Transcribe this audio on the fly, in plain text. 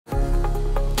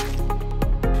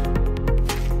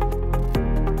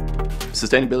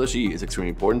Sustainability is extremely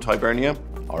important to Hibernia.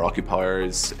 Our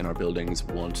occupiers in our buildings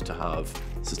want to have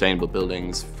sustainable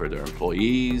buildings for their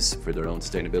employees, for their own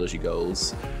sustainability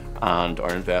goals, and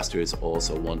our investors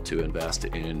also want to invest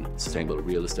in sustainable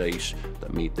real estate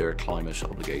that meet their climate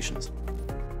obligations.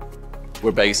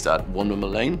 We're based at 1 Windmill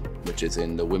Lane, which is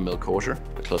in the Windmill Quarter,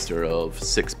 a cluster of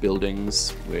 6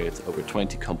 buildings with over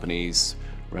 20 companies,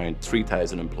 around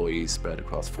 3,000 employees spread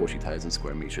across 40,000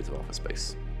 square metres of office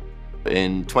space.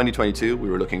 In 2022, we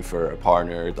were looking for a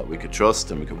partner that we could trust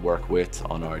and we could work with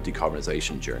on our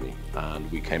decarbonisation journey, and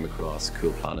we came across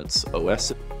CoolPlanet's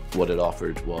OS. What it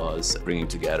offered was bringing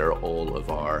together all of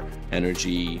our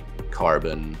energy,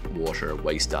 carbon, water,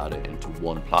 waste data into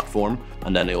one platform,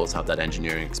 and then they also have that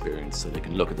engineering experience, so they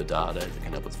can look at the data, they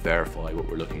can help us verify what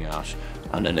we're looking at,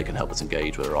 and then they can help us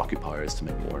engage with our occupiers to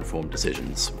make more informed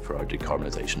decisions for our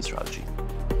decarbonisation strategy.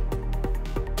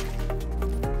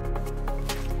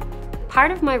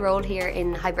 Part of my role here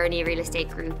in Hibernia Real Estate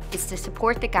Group is to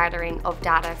support the gathering of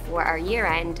data for our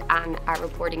year-end and our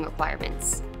reporting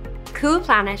requirements.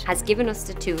 CoolPlanet has given us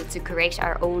the tools to create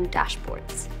our own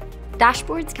dashboards.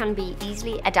 Dashboards can be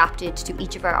easily adapted to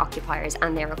each of our occupiers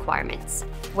and their requirements.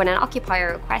 When an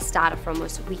occupier requests data from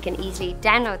us, we can easily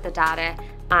download the data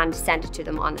and send it to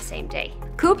them on the same day.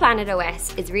 CoolPlanet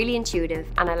OS is really intuitive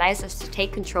and allows us to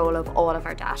take control of all of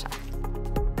our data.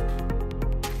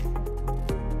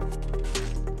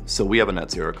 So we have a net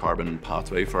zero carbon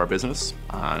pathway for our business,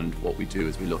 and what we do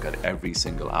is we look at every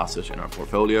single asset in our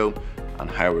portfolio and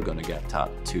how we're going to get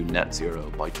that to net zero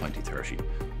by 2030.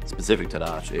 Specific to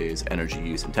that is energy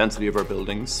use intensity of our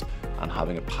buildings and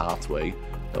having a pathway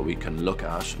that we can look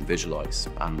at and visualize.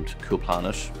 And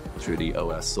CoolPlanet, through the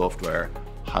OS software,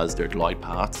 has their glide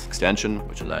path extension,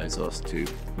 which allows us to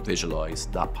visualize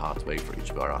that pathway for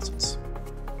each of our assets.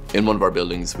 In one of our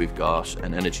buildings, we've got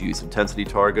an energy use intensity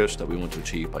target that we want to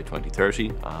achieve by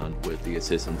 2030, and with the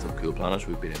assistance of CoolPlanet,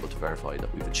 we've been able to verify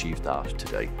that we've achieved that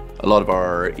today. A lot of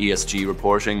our ESG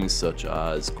reporting, such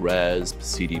as GRESB,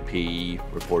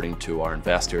 CDP, reporting to our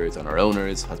investors and our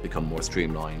owners, has become more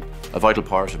streamlined. A vital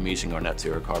part of meeting our net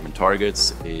zero carbon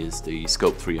targets is the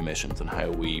Scope 3 emissions and how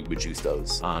we reduce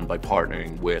those. And by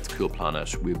partnering with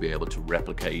CoolPlanet, we'll be able to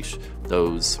replicate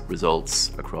those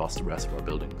results across the rest of our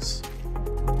buildings.